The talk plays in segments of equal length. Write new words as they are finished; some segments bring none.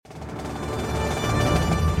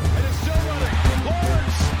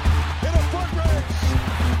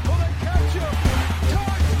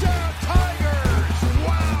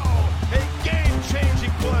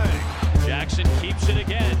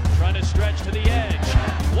the edge.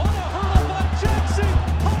 What a hurdle by Jackson.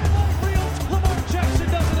 Highlight reel. Lamar Jackson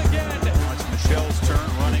does it again. Watch Michelle's turn,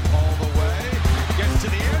 running all the way. Gets to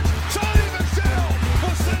the edge. Sonny Michel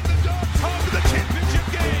will send the Dogs home to the championship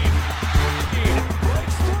game.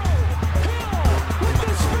 Breaks through. Hill with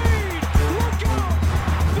the speed. Look out.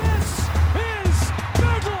 This is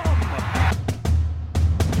Bedlam.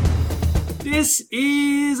 This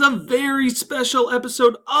is a very special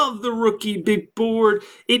episode of the Rookie Big Board.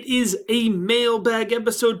 It is a mailbag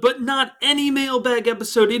episode, but not any mailbag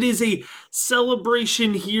episode. It is a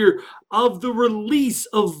celebration here of the release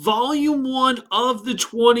of Volume 1 of the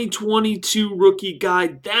 2022 Rookie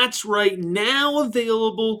Guide. That's right, now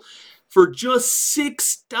available for just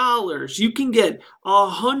 $6. You can get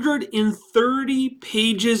 130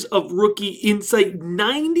 pages of rookie insight,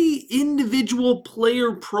 90 individual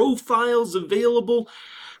player profiles available,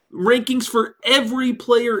 rankings for every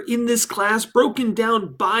player in this class broken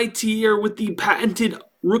down by tier with the patented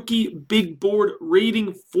Rookie Big Board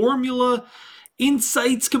rating formula,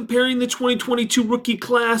 insights comparing the 2022 rookie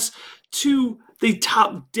class to the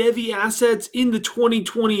top Devy assets in the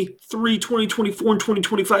 2023, 2024, and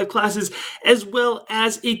 2025 classes, as well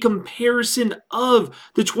as a comparison of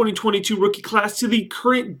the 2022 rookie class to the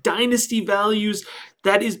current dynasty values,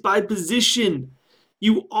 that is by position.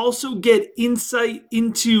 You also get insight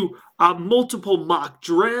into multiple mock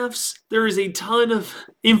drafts. There is a ton of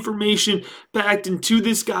information packed into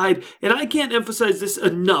this guide, and I can't emphasize this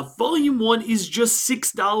enough. Volume 1 is just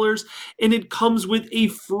 $6, and it comes with a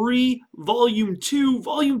free Volume 2.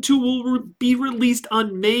 Volume 2 will be released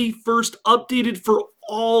on May 1st, updated for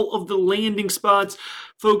all of the landing spots.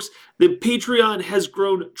 Folks, the Patreon has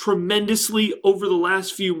grown tremendously over the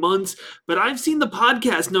last few months, but I've seen the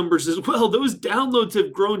podcast numbers as well. Those downloads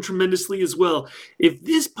have grown tremendously as well. If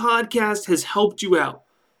this podcast has helped you out,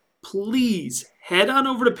 please head on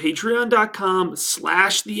over to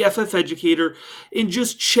patreon.com/theFFeducator and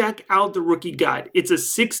just check out the Rookie Guide. It's a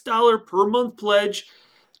 $6 per month pledge.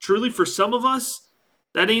 Truly, for some of us,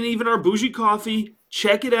 that ain't even our bougie coffee.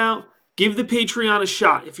 Check it out. Give the Patreon a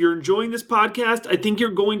shot. If you're enjoying this podcast, I think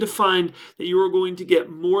you're going to find that you are going to get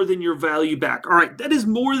more than your value back. All right, that is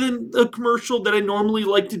more than a commercial that I normally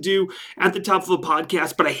like to do at the top of a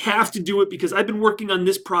podcast, but I have to do it because I've been working on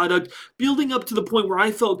this product, building up to the point where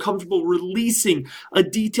I felt comfortable releasing a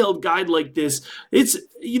detailed guide like this. It's,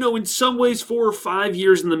 in some ways 4 or 5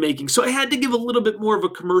 years in the making. So I had to give a little bit more of a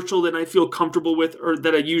commercial than I feel comfortable with or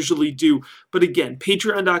that I usually do. But again,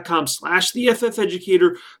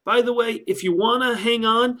 patreon.com/theFFeducator. By the way, if you want to hang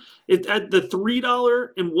on at the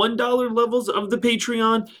 $3 and $1 levels of the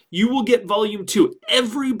Patreon, you will get Volume 2.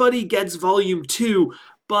 Everybody gets Volume 2,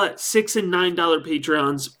 but $6 and $9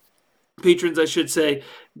 patrons, I should say,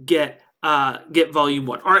 get Volume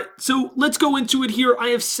 1. All right, so let's go into it here. I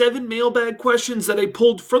have 7 mailbag questions that I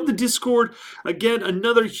pulled from the Discord. Again,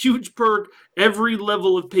 another huge perk. Every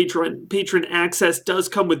level of patron access does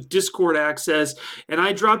come with Discord access, and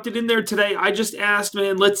I dropped it in there today. I just asked,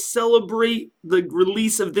 man, let's celebrate the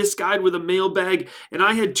release of this guide with a mailbag, and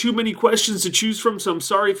I had too many questions to choose from, so I'm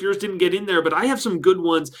sorry if yours didn't get in there, but I have some good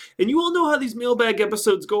ones, and you all know how these mailbag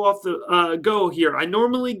episodes go here. I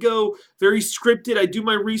normally go very scripted. I do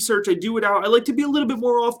my research. I do it out. I like to be a little bit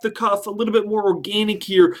more off the cuff, a little bit more organic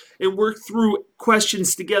here, and work through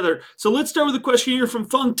questions together. So let's start with a question here from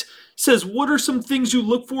Funked. It says, what are some things you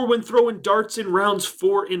look for when throwing darts in rounds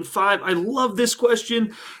 4 and 5? I love this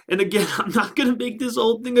question. And again, I'm not going to make this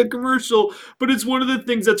whole thing a commercial, but it's one of the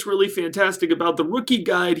things that's really fantastic about the rookie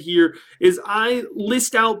guide here is I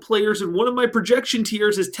list out players, and one of my projection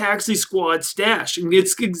tiers is Taxi Squad Stash. And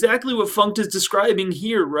it's exactly what Funked is describing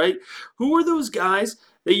here, right? Who are those guys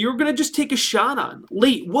that you're going to just take a shot on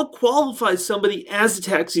late? What qualifies somebody as a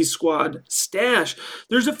Taxi Squad Stash?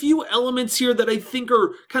 There's a few elements here that I think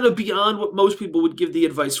are kind of beyond what most people would give the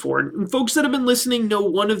advice for. And folks that have been listening know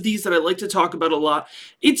one of these that I like to talk about a lot.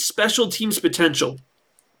 It's special teams potential.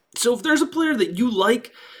 So if there's a player that you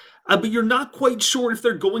like, but you're not quite sure if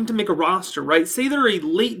they're going to make a roster, right? Say they're a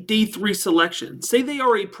late day 3 selection. Say they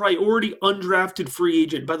are a priority undrafted free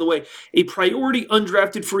agent. By the way, a priority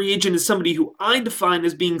undrafted free agent is somebody who I define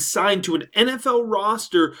as being signed to an NFL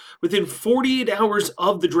roster within 48 hours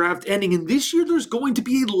of the draft ending. And this year, there's going to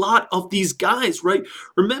be a lot of these guys, right?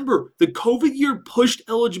 Remember, the COVID year pushed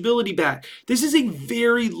eligibility back. This is a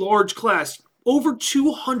very large class. over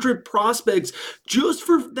 200 prospects just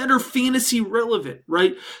for that are fantasy relevant,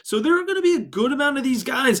 right? So there are going to be a good amount of these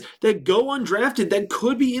guys that go undrafted that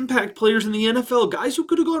could be impact players in the NFL. Guys who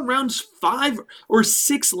could have gone rounds 5 or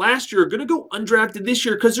 6 last year are going to go undrafted this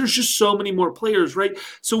year because there's just so many more players, right?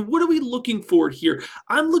 So what are we looking for here?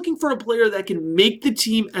 I'm looking for a player that can make the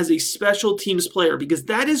team as a special teams player because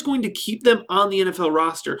that is going to keep them on the NFL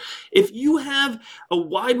roster. If you have a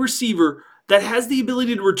wide receiver that has the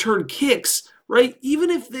ability to return kicks, right? Even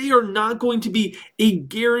if they are not going to be a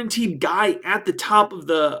guaranteed guy at the top of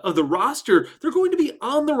the roster, they're going to be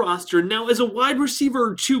on the roster. Now, as a wide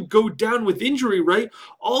receiver or two go down with injury, right?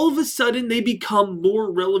 All of a sudden, they become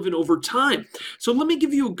more relevant over time. So let me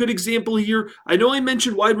give you a good example here. I know I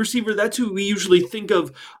mentioned wide receiver. That's who we usually think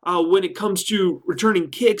of when it comes to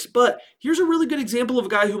returning kicks. But here's a really good example of a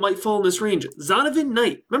guy who might fall in this range. Zonovan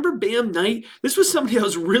Knight. Remember Bam Knight? This was somebody I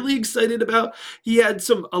was really excited about. He had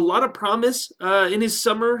a lot of promise in his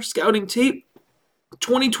summer scouting tape.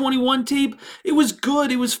 2021 tape, it was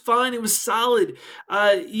good, it was fine, it was solid.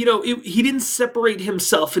 He didn't separate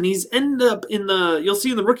himself, and he's ended up you'll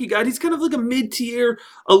see in the rookie guide, he's kind of like a mid-tier,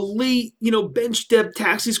 a late, bench depth,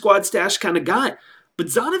 taxi squad stash kind of guy. But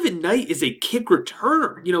Zonovan Knight is a kick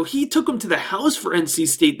returner. He took him to the house for NC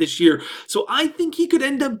State this year. So I think he could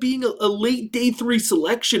end up being a late day 3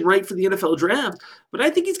 selection, right, for the NFL draft. But I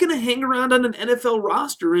think he's going to hang around on an NFL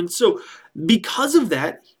roster. And so because of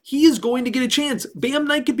that, he is going to get a chance. Bam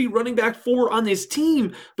Knight could be running back 4 on this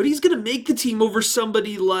team, but he's going to make the team over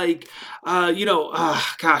somebody like, I'm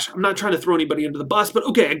not trying to throw anybody under the bus, but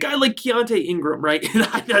okay, a guy like Keontae Ingram, right?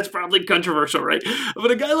 That's probably controversial, right?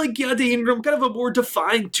 But a guy like Keontae Ingram, kind of a more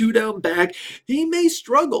defined 2-down back, he may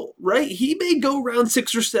struggle, right? He may go round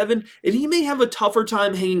 6 or 7, and he may have a tougher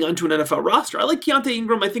time hanging onto an NFL roster. I like Keontae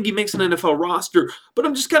Ingram. I think he makes an NFL roster, but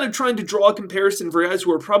I'm just kind of trying to draw a comparison for guys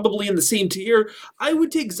who are probably in the same tier. I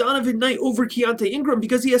would take Zonovan Knight over Keontae Ingram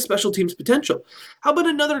because he has special teams potential. How about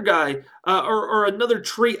another guy, or another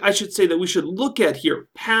trait, I should say, that we should look at here?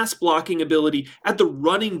 Pass blocking ability at the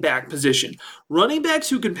running back position. Running backs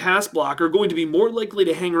who can pass block are going to be more likely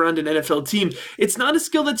to hang around an NFL team. It's not a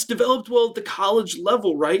skill that's developed well at the college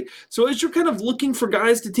level, right? So as you're kind of looking for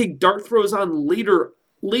guys to take dart throws on later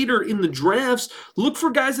in the drafts, look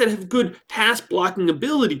for guys that have good pass blocking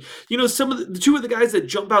ability. Some of the 2 of the guys that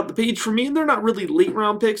jump out the page for me, and they're not really late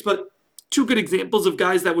round picks, but 2 good examples of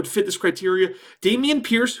guys that would fit this criteria. Dameon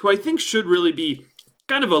Pierce, who I think should really be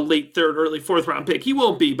kind of a late 3rd, early 4th round pick. He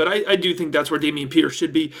won't be, but I do think that's where Dameon Pierce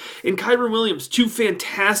should be. And Kyren Williams, 2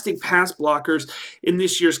 fantastic pass blockers in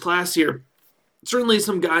this year's class here. Certainly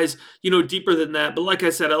some guys, deeper than that. But like I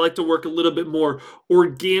said, I like to work a little bit more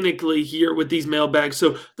organically here with these mailbags.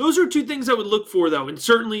 So those are 2 things I would look for, though. And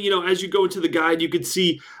certainly, as you go into the guide, you could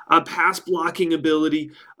see pass blocking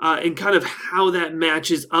ability and kind of how that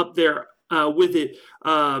matches up there with it.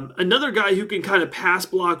 Another guy who can kind of pass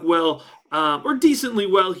block well, or decently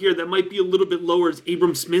well here, that might be a little bit lower, is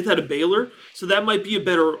Abram Smith out of Baylor. So that might be a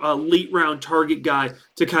better late round target guy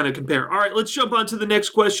to kind of compare. All right, let's jump on to the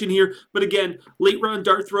next question here. But again, late round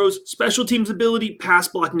dart throws, special teams ability, pass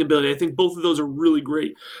blocking ability. I think both of those are really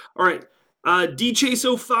great. All right.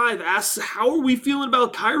 DChase05 asks, how are we feeling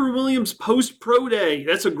about Kyren Williams post-pro day?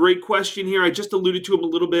 That's a great question here. I just alluded to him a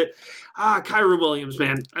little bit. Kyren Williams,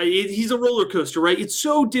 man. He's a roller coaster, right? It's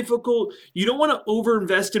so difficult. You don't want to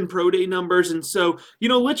overinvest in pro day numbers. And so,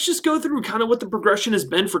 let's just go through kind of what the progression has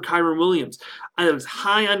been for Kyren Williams. I was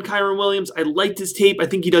high on Kyren Williams. I liked his tape. I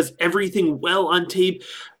think he does everything well on tape.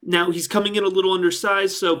 Now he's coming in a little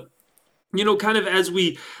undersized, so kind of as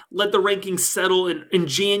we let the rankings settle in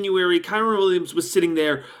January, Kyren Williams was sitting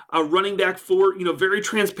there, running back 4, very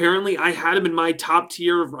transparently. I had him in my top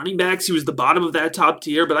tier of running backs. He was the bottom of that top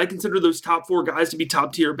tier, but I consider those top 4 guys to be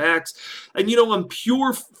top tier backs. And, on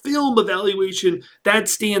pure film evaluation, that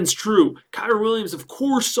stands true. Kyren Williams, of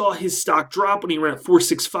course, saw his stock drop when he ran at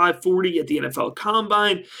 4.65 40 at the NFL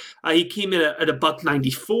Combine. He came in at a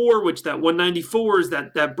 $194, which that 194 is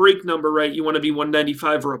that break number, right? You want to be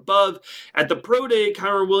 195 or above. At the pro day,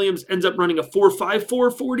 Kyren Williams ends up running a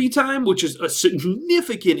 4.54 40 time, which is a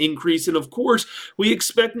significant increase. And of course, we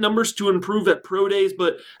expect numbers to improve at pro days,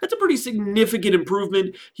 but that's a pretty significant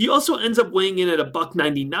improvement. He also ends up weighing in at a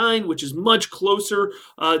 $199, which is much closer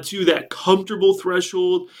to that comfortable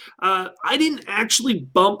threshold. I didn't actually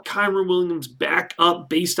bump Kyren Williams back up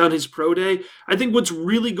based on his pro day. I think what's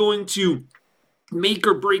really going to make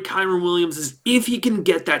or break Kyren Williams is if he can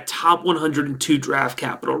get that top 102 draft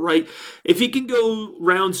capital, right? If he can go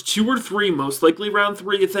rounds 2 or 3, most likely round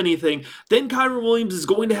 3 if anything, then Kyren Williams is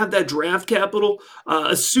going to have that draft capital,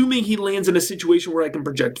 assuming he lands in a situation where I can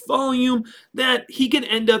project volume, that he can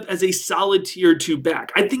end up as a solid tier 2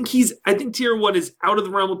 back. I think tier 1 is out of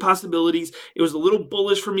the realm of possibilities. It was a little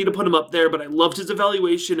bullish for me to put him up there, but I loved his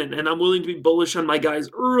evaluation, and I'm willing to be bullish on my guys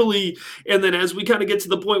early, and then as we kind of get to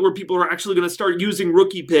the point where people are actually going to start using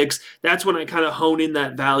rookie picks, that's when I kind of hone in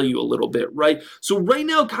that value a little bit, right? So right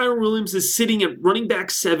now, Kyren Williams is sitting at running back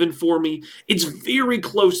 7 for me. It's very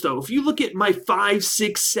close, though. If you look at my 5,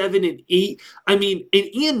 6, 7, and 8, I mean,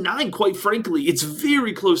 and 9, quite frankly, it's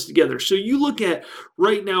very close together. So you look at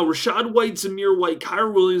right now, Rachaad White, Zamir White,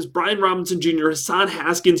 Kyren Williams, Brian Robinson Jr., Hassan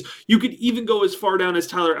Haskins. You could even go as far down as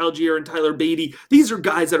Tyler Algier and Tyler Beatty. These are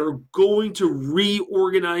guys that are going to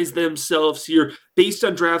reorganize themselves here based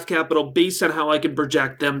on draft capital, based on how I can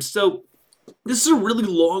project them. So this is a really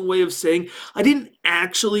long way of saying I didn't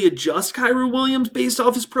actually adjust Kyren Williams based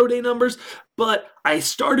off his pro day numbers, but I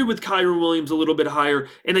started with Kyren Williams a little bit higher,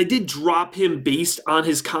 and I did drop him based on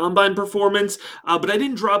his combine performance, but I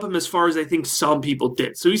didn't drop him as far as I think some people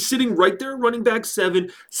did. So he's sitting right there running back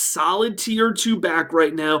 7, solid tier 2 back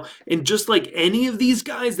right now, and just like any of these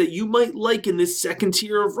guys that you might like in this second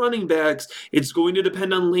tier of running backs, it's going to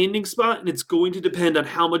depend on landing spot, and it's going to depend on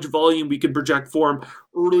how much volume we can project for him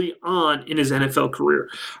early on in his NFL career.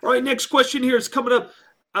 All right, next question here is coming up.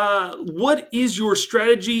 What is your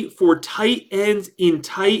strategy for tight ends in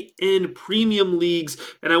tight end premium leagues?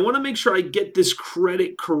 And I want to make sure I get this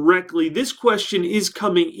credit correctly. This question is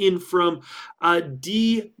coming in from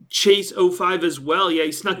D Chase 05 as well. Yeah,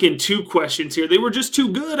 he snuck in 2 questions here. They were just too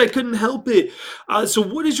good. I couldn't help it. So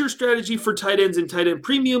what is your strategy for tight ends in tight end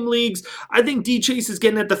premium leagues? I think D Chase is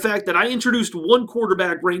getting at the fact that I introduced 1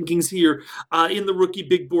 quarterback rankings here in the rookie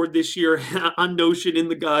big board this year on Notion in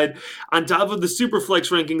the guide, on top of the Superflex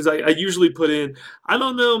rankings I usually put in. I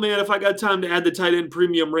don't know, man, if I got time to add the tight end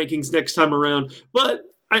premium rankings next time around, but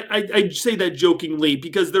I say that jokingly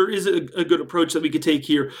because there is a good approach that we could take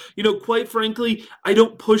here. You know, quite frankly, I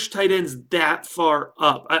don't push tight ends that far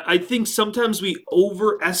up. I think sometimes we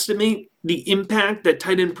overestimate the impact that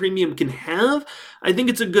tight end premium can have. I think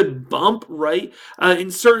it's a good bump, right?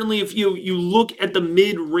 And certainly if you look at the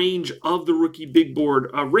mid-range of the rookie big board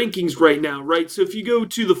rankings right now, right? So if you go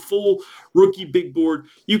to the full rookie big board,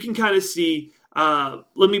 you can kind of see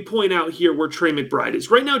let me point out here where Trey McBride is.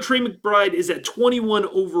 Right now, Trey McBride is at 21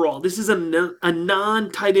 overall. This is a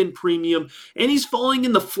non-tight end premium, and he's falling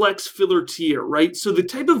in the flex filler tier, right? So the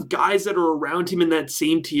type of guys that are around him in that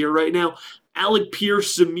same tier right now, Alec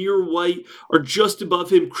Pierce, Zamir White are just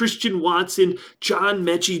above him. Christian Watson, John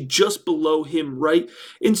Mechie just below him, right?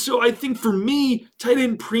 And so I think for me, tight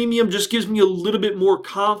end premium just gives me a little bit more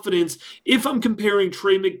confidence if I'm comparing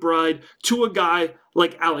Trey McBride to a guy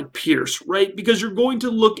like Alec Pierce, right? Because you're going to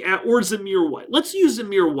look at, or Zamir White. Let's use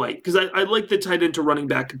Zamir White, because I like the tight end to running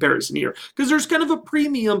back comparison here, because there's kind of a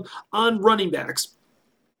premium on running backs.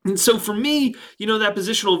 And so for me, you know, that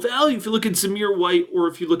positional value, if you look at Zamir White or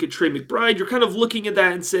if you look at Trey McBride, you're kind of looking at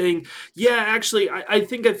that and saying, yeah, actually, I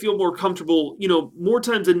think I feel more comfortable, you know, more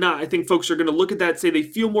times than not, I think folks are going to look at that and say they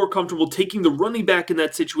feel more comfortable taking the running back in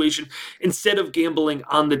that situation instead of gambling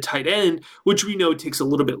on the tight end, which we know takes a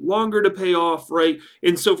little bit longer to pay off, right?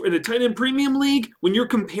 And so in a tight end premium league, when you're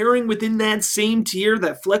comparing within that same tier,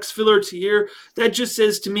 that flex filler tier, that just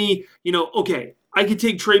says to me, you know, okay, I could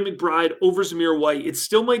take Trey McBride over Zamir White. It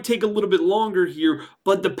still might take a little bit longer here,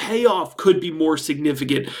 but the payoff could be more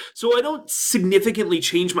significant. So I don't significantly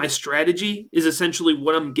change my strategy is essentially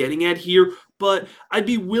what I'm getting at here, but I'd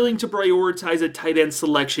be willing to prioritize a tight end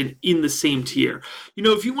selection in the same tier. You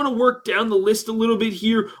know, if you want to work down the list a little bit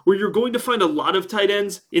here, where you're going to find a lot of tight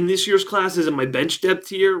ends in this year's class is in my bench depth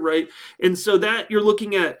tier, right? And so that you're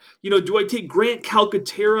looking at, you know, do I take Grant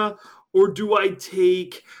Calcaterra or do I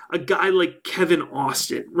take a guy like Kevin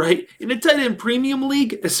Austin, right? In a tight end premium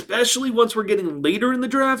league, especially once we're getting later in the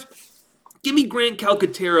draft, give me Grant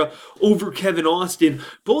Calcaterra over Kevin Austin.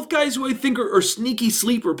 Both guys who I think are sneaky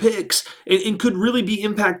sleeper picks and could really be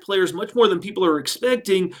impact players much more than people are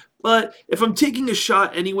expecting. But if I'm taking a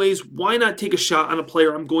shot anyways, why not take a shot on a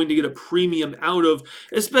player I'm going to get a premium out of,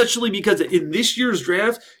 especially because in this year's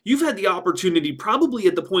draft, you've had the opportunity probably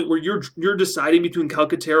at the point where you're deciding between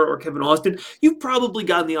Calcaterra or Kevin Austin, you've probably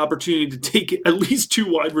gotten the opportunity to take at least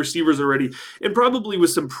 2 wide receivers already and probably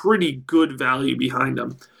with some pretty good value behind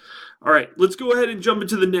them. All right, let's go ahead and jump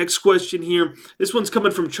into the next question here. This one's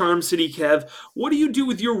coming from Charm City Kev. What do you do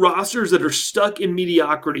with your rosters that are stuck in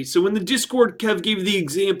mediocrity? So in the Discord, Kev gave the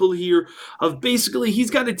example here of basically he's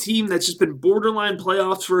got a team that's just been borderline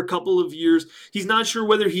playoffs for a couple of years. He's not sure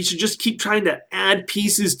whether he should just keep trying to add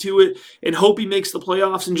pieces to it and hope he makes the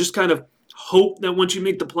playoffs and just kind of hope that once you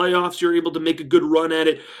make the playoffs, you're able to make a good run at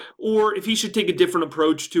it, or if he should take a different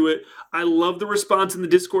approach to it. I love the response in the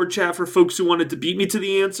Discord chat for folks who wanted to beat me to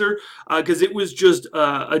the answer, because it was just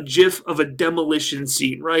a gif of a demolition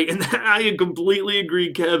scene, right? And I completely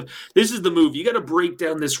agree, Kev. This is the move. You got to break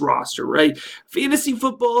down this roster, right? Fantasy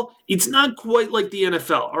football, it's not quite like the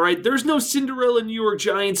NFL, all right? There's no Cinderella New York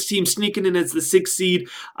Giants team sneaking in as the 6th seed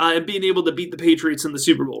and being able to beat the Patriots in the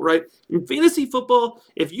Super Bowl, right? In fantasy football,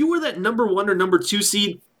 if you were that number 1 or number 2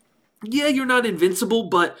 seed, yeah, you're not invincible,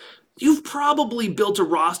 but you've probably built a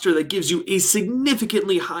roster that gives you a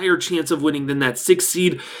significantly higher chance of winning than that 6th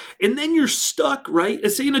seed. And then you're stuck, right?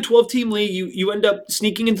 Say in a 12-team league, you end up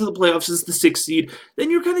sneaking into the playoffs as the 6th seed. Then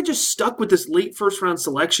you're kind of just stuck with this late first-round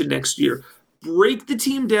selection next year. Break the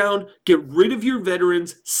team down, get rid of your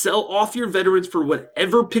veterans, sell off your veterans for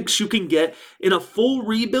whatever picks you can get. In a full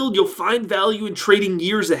rebuild, you'll find value in trading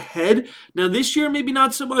years ahead. Now, this year, maybe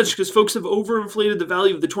not so much because folks have overinflated the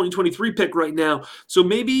value of the 2023 pick right now. So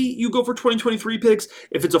maybe you go for 2023 picks.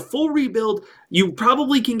 If it's a full rebuild, you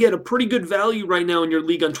probably can get a pretty good value right now in your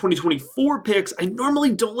league on 2024 picks. I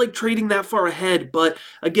normally don't like trading that far ahead, but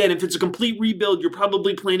again, if it's a complete rebuild, you're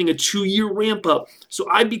probably planning a 2-year ramp up. So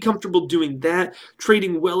I'd be comfortable doing that.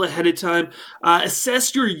 Trading well ahead of time.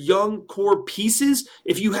 Assess your young core pieces.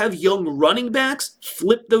 If you have young running backs,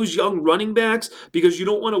 flip those young running backs because you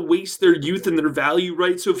don't want to waste their youth and their value,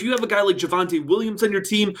 right? So if you have a guy like Javonte Williams on your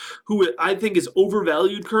team who I think is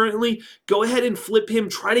overvalued currently, go ahead and flip him.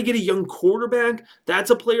 Try to get a young quarterback. That's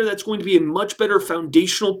a player that's going to be a much better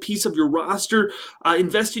foundational piece of your roster.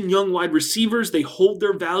 Invest in young wide receivers. They hold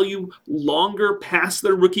their value longer past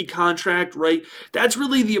their rookie contract, right? That's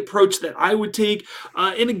really the approach that I would take.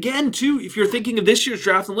 And again, too, if you're thinking of this year's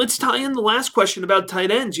draft, and let's tie in the last question about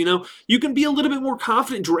tight ends, you can be a little bit more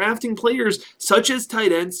confident drafting players such as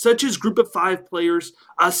tight ends, such as group of 5 players,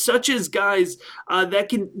 such as guys that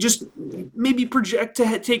can just maybe project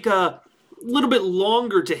to take a little bit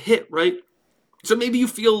longer to hit, right? So maybe you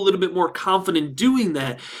feel a little bit more confident doing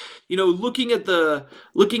that. Looking at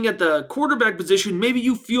the quarterback position, maybe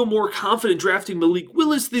you feel more confident drafting Malik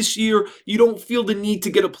Willis this year. You don't feel the need to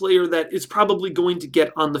get a player that is probably going to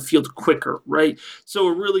get on the field quicker, right? So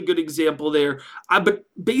a really good example there. But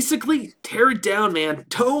basically, tear it down, man.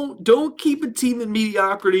 Don't keep a team in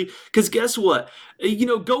mediocrity because guess what?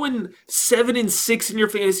 Going 7-6 in your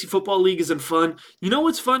fantasy football league isn't fun. You know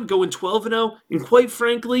what's fun? Going 12-0, and quite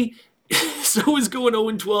frankly, so is going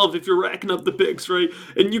 0-12 if you're racking up the picks, right?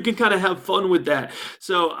 And you can kind of have fun with that.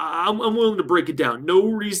 So I'm willing to break it down.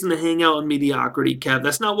 No reason to hang out in mediocrity, Kev.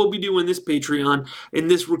 That's not what we do in this Patreon, in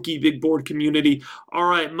this rookie big board community. All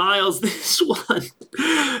right, Miles, this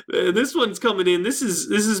one's coming in. This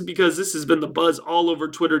is because this has been the buzz all over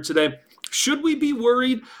Twitter today. Should we be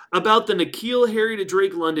worried about the N'Keal Harry to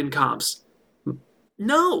Drake London comps?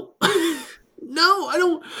 No. No, I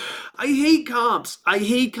don't. I hate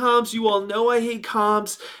comps. You all know I hate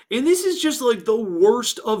comps. And this is just like the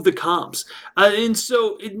worst of the comps. And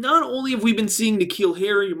so not only have we been seeing N'Keal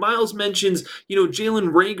Harry, Miles mentions,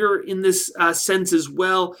 Jalen Reagor in this sense as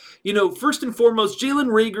well. First and foremost, Jalen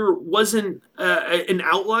Reagor wasn't an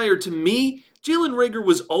outlier to me. Jalen Reagor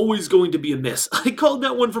was always going to be a miss. I called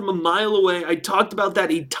that one from a mile away. I talked about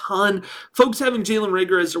that a ton. Folks having Jalen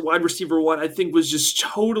Reagor as their wide receiver 1, I think, was just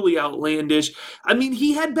totally outlandish. I mean,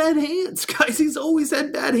 he had bad hands, guys. He's always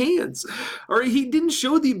had bad hands. All right, he didn't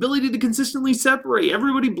show the ability to consistently separate.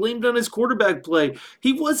 Everybody blamed on his quarterback play.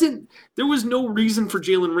 There was no reason for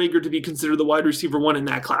Jalen Reagor to be considered the wide receiver 1 in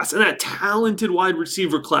that class, and that talented wide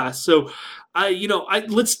receiver class. So,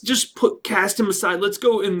 let's just cast him aside. Let's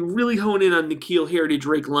go and really hone in on N'Keal Harry to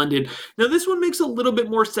Drake London. Now, this one makes a little bit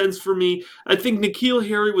more sense for me. I think N'Keal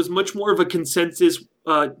Harry was much more of a consensus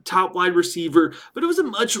top wide receiver, but it was a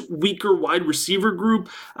much weaker wide receiver group.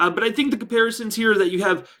 But I think the comparisons here that you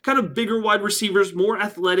have kind of bigger wide receivers, more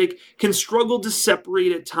athletic, can struggle to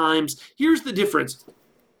separate at times. Here's the difference.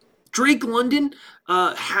 Drake London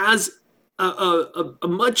has a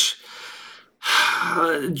much...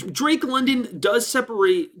 Drake London does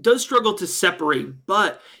struggle to separate,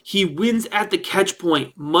 but he wins at the catch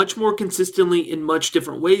point much more consistently in much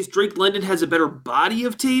different ways. Drake London has a better body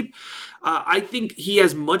of tape. I think he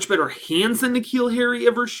has much better hands than N'Keal Harry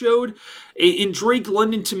ever showed. In Drake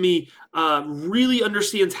London, to me, really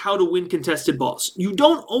understands how to win contested balls. You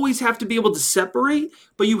don't always have to be able to separate,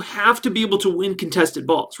 but you have to be able to win contested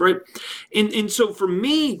balls, right? And so for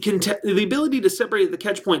me, the ability to separate at the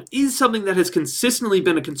catch point is something that has consistently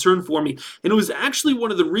been a concern for me. And it was actually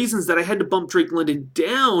one of the reasons that I had to bump Drake London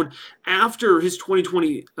down after his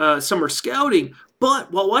 2020 summer scouting.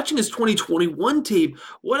 But while watching his 2021 tape,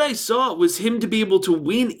 what I saw was him to be able to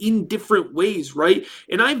win in different ways, right?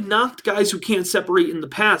 And I've knocked guys who can't separate in the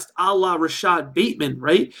past, a la Rashad Bateman,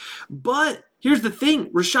 right? But here's the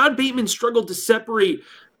thing. Rashad Bateman struggled to separate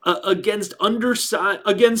against college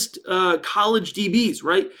DBs,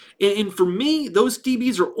 right? And for me, those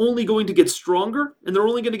DBs are only going to get stronger, and they're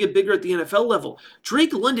only going to get bigger at the NFL level.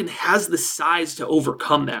 Drake London has the size to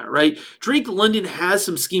overcome that, right? Drake London has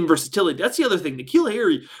some scheme versatility. That's the other thing. N'Keal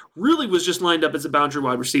Harry really was just lined up as a boundary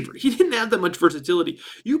wide receiver. He didn't have that much versatility.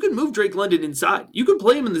 You can move Drake London inside. You can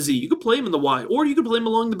play him in the Z. You can play him in the Y. Or you can play him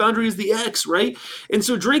along the boundary as the X, right? And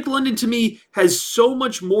so Drake London, to me, has so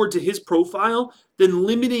much more to his profile then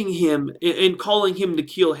limiting him and calling him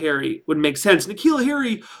N'Keal Harry would make sense. N'Keal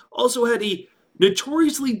Harry also had a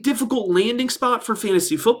notoriously difficult landing spot for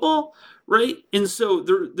fantasy football, right? And so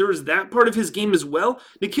there's that part of his game as well.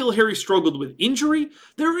 N'Keal Harry struggled with injury.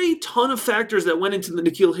 There are a ton of factors that went into the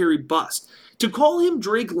N'Keal Harry bust. To call him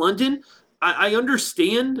Drake London, I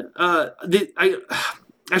understand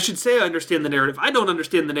I should say I understand the narrative. I don't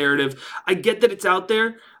understand the narrative. I get that it's out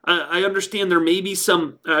there. I understand there may be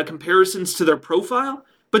some comparisons to their profile,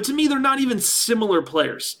 but to me, they're not even similar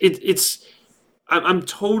players. I'm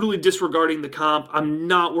totally disregarding the comp. I'm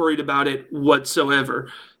not worried about it whatsoever.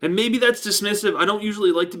 And maybe that's dismissive. I don't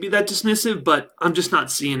usually like to be that dismissive, but I'm just not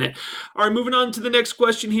seeing it. All right, moving on to the next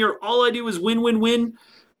question here. All I do is win, win, win.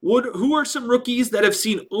 Who are some rookies that have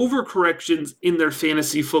seen overcorrections in their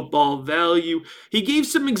fantasy football value? He gave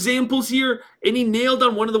some examples here, and he nailed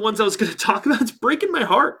on one of the ones I was going to talk about. It's breaking my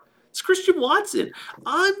heart. It's Christian Watson.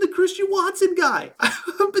 I'm the Christian Watson guy.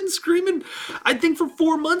 I've been screaming, I think, for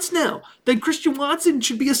 4 months now that Christian Watson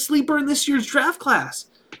should be a sleeper in this year's draft class.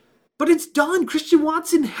 But it's done. Christian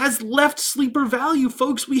Watson has left sleeper value,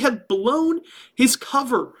 folks. We have blown his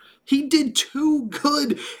cover. He did too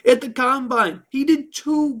good at the combine. He did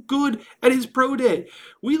too good at his pro day.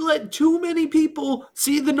 We let too many people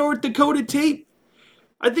see the North Dakota tape.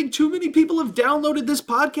 I think too many people have downloaded this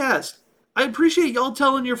podcast. I appreciate y'all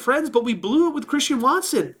telling your friends, but we blew it with Christian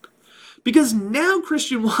Watson. Because now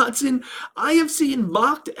Christian Watson, I have seen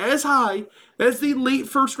mocked as high as the late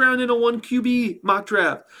first round in a 1 QB mock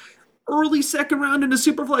draft. Early second round in a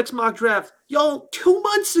Superflex mock draft. Y'all, 2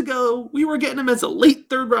 months ago, we were getting him as a late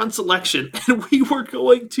third round selection, and we were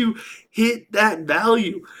going to hit that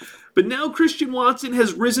value. But now Christian Watson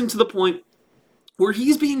has risen to the point where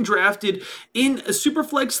he's being drafted in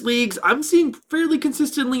Superflex leagues. I'm seeing fairly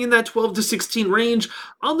consistently in that 12 to 16 range.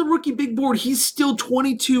 On the rookie big board, he's still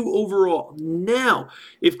 22 overall. Now,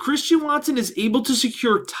 if Christian Watson is able to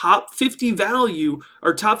secure top 50 value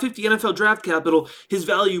or top 50 NFL draft capital, his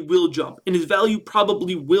value will jump. And his value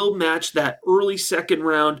probably will match that early second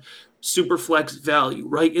round Superflex value,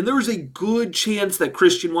 right? And there's a good chance that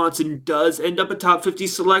Christian Watson does end up a top 50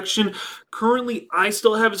 selection. Currently, I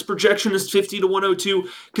still have his projection as 50 to 102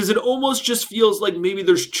 because it almost just feels like maybe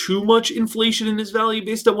there's too much inflation in his value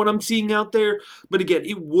based on what I'm seeing out there. But again,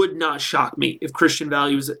 it would not shock me if Christian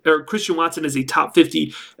Watson is a top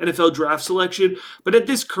 50 NFL draft selection. But at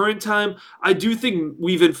this current time, I do think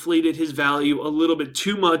we've inflated his value a little bit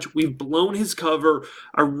too much. We've blown his cover.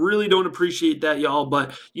 I really don't appreciate that, y'all.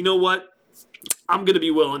 But you know what? I'm going to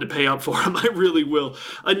be willing to pay up for him. I really will.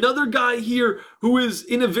 Another guy here who is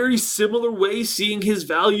in a very similar way seeing his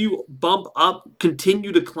value bump up,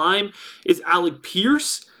 continue to climb, is Alec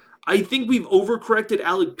Pierce. I think we've overcorrected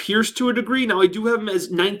Alec Pierce to a degree. Now, I do have him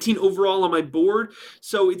as 19 overall on my board,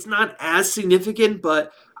 so it's not as significant,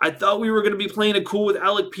 but I thought we were going to be playing it cool with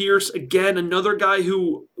Alec Pierce. Again, another guy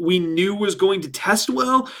who we knew was going to test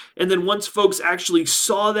well. And then once folks actually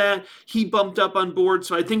saw that, he bumped up on board.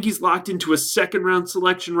 So I think he's locked into a second round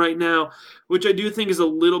selection right now, which I do think is a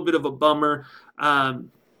little bit of a bummer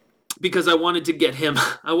because I wanted to get him.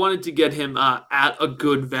 At a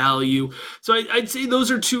good value. So I'd say those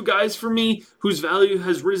are two guys for me whose value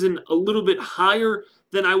has risen a little bit higher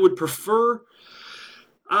than I would prefer.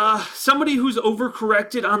 Somebody who's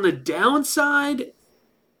overcorrected on the downside,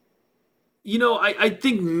 I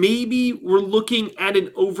think maybe we're looking at an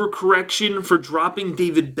overcorrection for dropping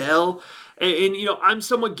David Bell And I'm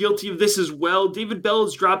somewhat guilty of this as well. David Bell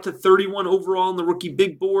has dropped to 31 overall on the rookie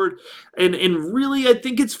big board. And really, I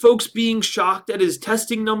think it's folks being shocked at his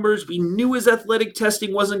testing numbers. We knew his athletic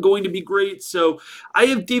testing wasn't going to be great. So I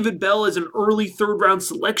have David Bell as an early third-round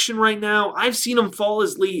selection right now. I've seen him fall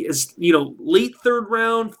as late as, late third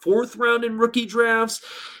round, fourth round in rookie drafts.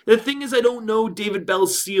 The thing is, I don't know David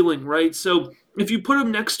Bell's ceiling, right? So if you put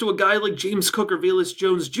him next to a guy like James Cook or Velus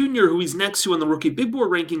Jones Jr., who he's next to on the rookie big board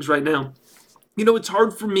rankings right now, it's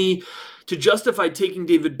hard for me to justify taking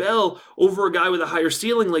David Bell over a guy with a higher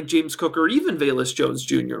ceiling like James Cook or even Velus Jones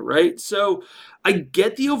Jr., right? So I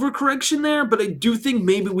get the overcorrection there, but I do think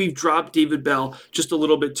maybe we've dropped David Bell just a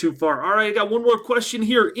little bit too far. All right, I got one more question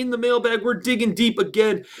here in the mailbag. We're digging deep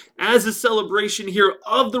again as a celebration here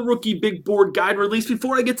of the Rookie Big Board Guide release.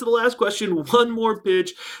 Before I get to the last question, one more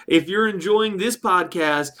pitch. If you're enjoying this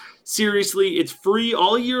podcast, seriously, it's free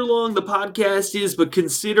all year long. The podcast is, but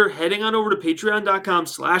consider heading on over to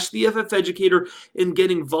patreon.com/theFFeducator and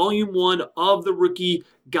getting volume 1 of the Rookie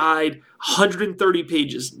Guide, 130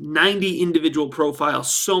 pages, 90 individual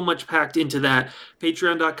profiles, so much packed into that.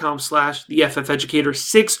 Patreon.com/theFFeducator,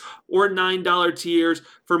 $6 or $9 tiers.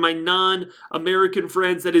 For my non-American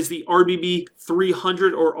friends, that is the RBB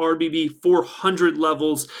 300 or RBB 400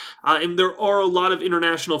 levels. And there are a lot of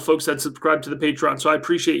international folks that subscribe to the Patreon, so I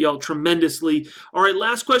appreciate y'all tremendously. All right,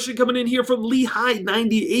 last question coming in here from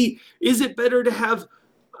Lehigh98. Is it better to have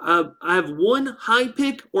I have one high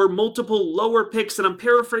pick or multiple lower picks, and I'm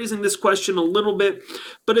paraphrasing this question a little bit,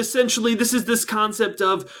 but essentially this is this concept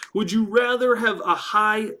of, would you rather have a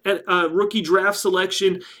high rookie draft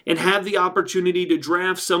selection and have the opportunity to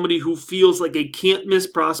draft somebody who feels like a can't-miss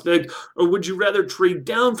prospect, or would you rather trade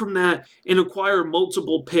down from that and acquire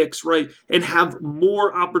multiple picks, right, and have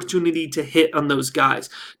more opportunity to hit on those guys?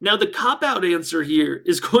 Now, the cop-out answer here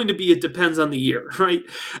is going to be it depends on the year, right?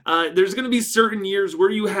 There's going to be certain years where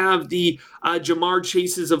you have the Jamar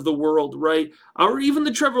Chases of the world, right? Or even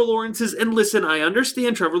the Trevor Lawrences. And listen, I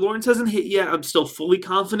understand Trevor Lawrence hasn't hit yet. I'm still fully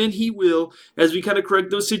confident he will as we kind of correct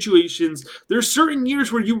those situations. There's certain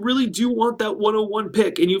years where you really do want that 101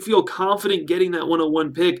 pick and you feel confident getting that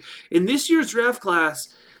 101 pick. In this year's draft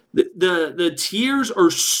class, the tiers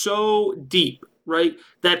are so deep, right,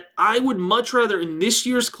 that I would much rather in this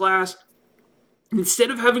year's class,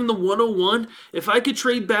 instead of having the 101, if I could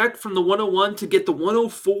trade back from the 101 to get the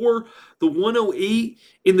 104, the 108,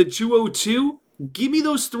 and the 202, give me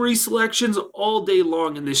those three selections all day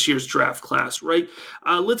long in this year's draft class, right?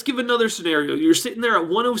 Let's give another scenario. You're sitting there at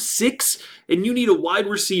 106 and you need a wide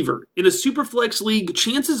receiver. In a Superflex league,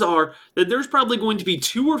 chances are that there's probably going to be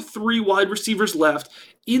 2 or 3 wide receivers left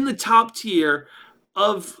in the top tier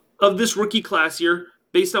of this rookie class here.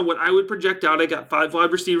 Based on what I would project out, I got 5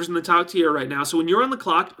 wide receivers in the top tier right now. So when you're on the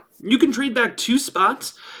clock, you can trade back 2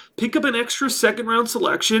 spots, pick up an extra second-round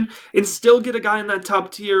selection, and still get a guy in that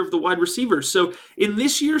top tier of the wide receivers. So in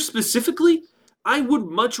this year specifically, I would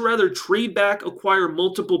much rather trade back, acquire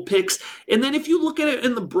multiple picks. And then if you look at it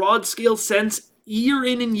in the broad scale sense, year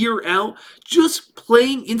in and year out, just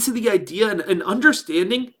playing into the idea and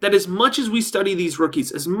understanding that as much as we study these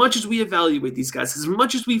rookies, as much as we evaluate these guys, as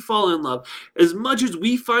much as we fall in love, as much as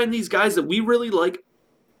we find these guys that we really like,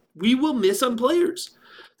 we will miss on players.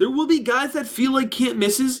 There will be guys that feel like can't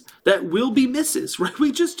misses that will be misses, right?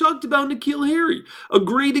 We just talked about N'Keal Harry, a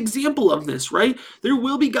great example of this, right? There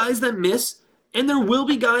will be guys that miss, and there will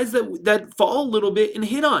be guys that fall a little bit and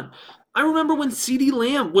hit on. I remember when CeeDee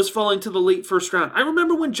Lamb was falling to the late first round. I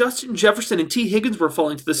remember when Justin Jefferson and T. Higgins were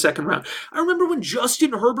falling to the second round. I remember when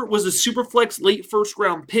Justin Herbert was a Superflex late first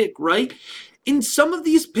round pick, right? In some of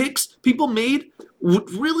these picks, people made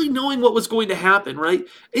really knowing what was going to happen, right?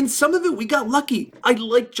 In some of it, we got lucky. I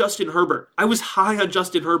liked Justin Herbert. I was high on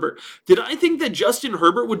Justin Herbert. Did I think that Justin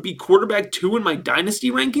Herbert would be quarterback 2 in my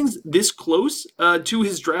dynasty rankings this close to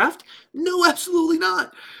his draft? No, absolutely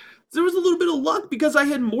not. There was a little bit of luck because I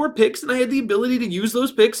had more picks and I had the ability to use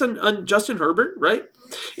those picks on Justin Herbert, right?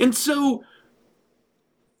 And so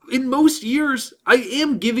in most years, I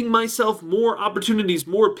am giving myself more opportunities,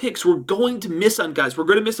 more picks. We're going to miss on guys. We're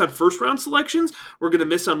going to miss on first-round selections. We're going to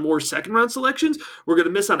miss on more second-round selections. We're going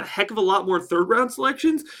to miss on a heck of a lot more third-round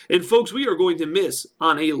selections. And folks, we are going to miss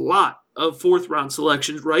on a lot of fourth-round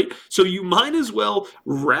selections, right? So you might as well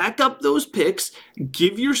rack up those picks,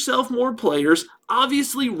 give yourself more players.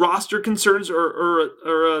 Obviously, roster concerns are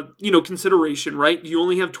a consideration, right? Do you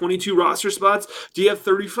only have 22 roster spots? Do you have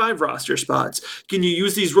 35 roster spots? Can you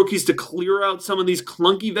use these rookies to clear out some of these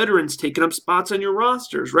clunky veterans taking up spots on your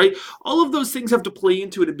rosters, right? All of those things have to play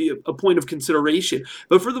into it and be a point of consideration.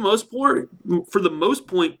 But for the most part,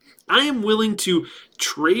 I am willing to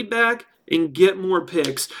trade back and get more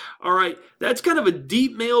picks. All right, that's kind of a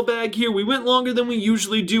deep mailbag here. We went longer than we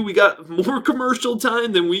usually do. We got more commercial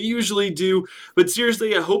time than we usually do. But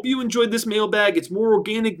seriously, I hope you enjoyed this mailbag. It's more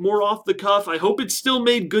organic, more off the cuff. I hope it still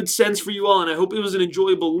made good sense for you all, and I hope it was an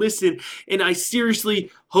enjoyable listen. And I seriously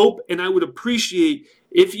hope and I would appreciate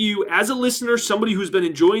if you, as a listener, somebody who's been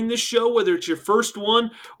enjoying this show, whether it's your first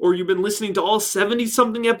one or you've been listening to all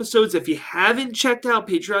 70-something episodes, if you haven't checked out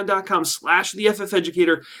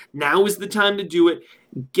patreon.com/theFFeducator, now is the time to do it.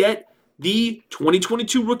 Get the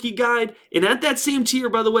 2022 Rookie Guide. And at that same tier,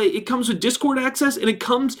 by the way, it comes with Discord access, and it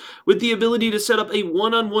comes with the ability to set up a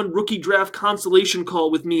one-on-one rookie draft constellation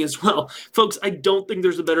call with me as well. Folks, I don't think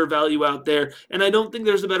there's a better value out there, and I don't think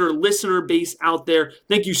there's a better listener base out there.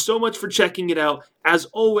 Thank you so much for checking it out. As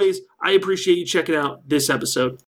always, I appreciate you checking out this episode.